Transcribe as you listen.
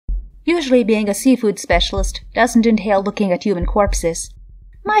Usually being a seafood specialist doesn't entail looking at human corpses.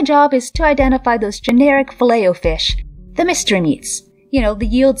 My job is to identify those generic filet-o-fish, the mystery meats, the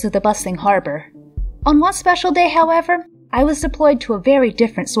yields of the bustling harbor. On one special day, however, I was deployed to a very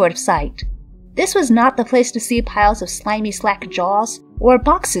different sort of site. This was not the place to see piles of slimy slack jaws or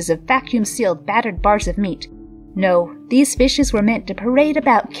boxes of vacuum-sealed battered bars of meat. No, these fishes were meant to parade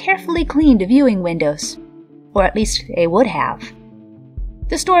about carefully cleaned viewing windows. Or at least they would have.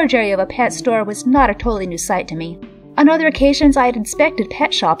 The storage area of a pet store was not a totally new sight to me. On other occasions, I had inspected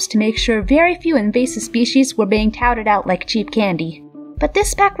pet shops to make sure very few invasive species were being touted out like cheap candy. But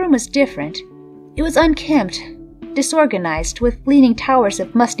this back room was different. It was unkempt, disorganized, with leaning towers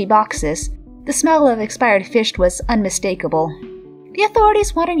of musty boxes. The smell of expired fish was unmistakable. The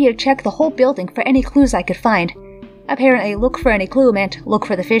authorities wanted me to check the whole building for any clues I could find. Apparently, look for any clue meant look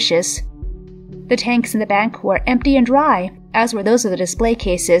for the fishes. The tanks in the bank were empty and dry, as were those of the display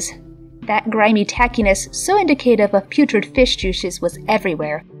cases. That grimy tackiness, so indicative of putrid fish juices, was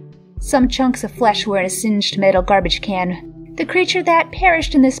everywhere. Some chunks of flesh were in a singed metal garbage can. The creature that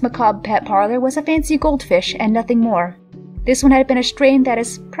perished in this macabre pet parlor was a fancy goldfish and nothing more. This one had been a strain that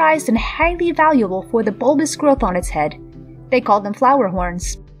is prized and highly valuable for the bulbous growth on its head. They called them flower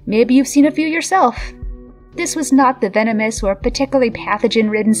horns. Maybe you've seen a few yourself. This was not the venomous or particularly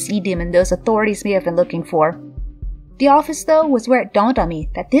pathogen-ridden sea demon those authorities may have been looking for. The office, though, was where it dawned on me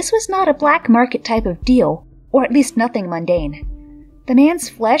that this was not a black market type of deal, or at least nothing mundane. The man's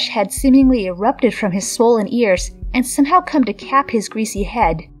flesh had seemingly erupted from his swollen ears and somehow come to cap his greasy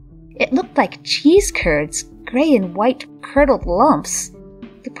head. It looked like cheese curds, gray and white curdled lumps.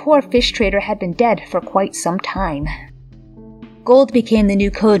 The poor fish trader had been dead for quite some time. Gold became the new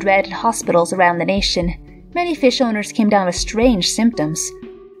code red in hospitals around the nation. Many fish owners came down with strange symptoms.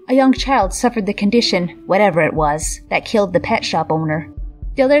 A young child suffered the condition, whatever it was, that killed the pet shop owner.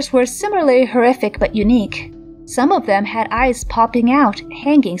 The others were similarly horrific but unique. Some of them had eyes popping out,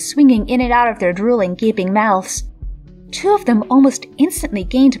 hanging, swinging in and out of their drooling, gaping mouths. Two of them almost instantly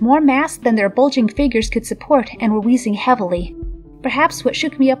gained more mass than their bulging figures could support and were wheezing heavily. Perhaps what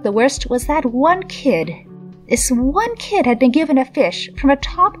shook me up the worst was that one kid. This one kid had been given a fish from a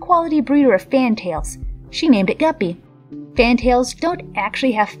top-quality breeder of fantails. She named it Guppy. Fantails don't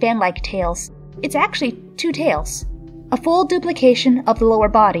actually have fan-like tails. It's actually two tails. A full duplication of the lower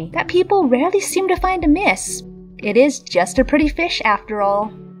body that people rarely seem to find amiss. It is just a pretty fish after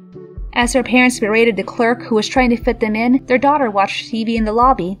all. As her parents berated the clerk who was trying to fit them in, their daughter watched TV in the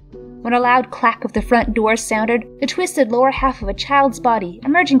lobby. When a loud clack of the front door sounded, the twisted lower half of a child's body,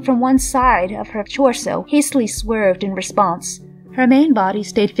 emerging from one side of her torso, hastily swerved in response. Her main body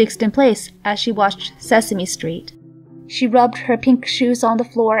stayed fixed in place as she watched Sesame Street. She rubbed her pink shoes on the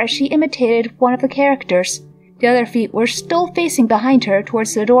floor as she imitated one of the characters. The other feet were still facing behind her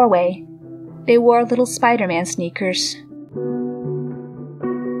towards the doorway. They wore little Spider-Man sneakers.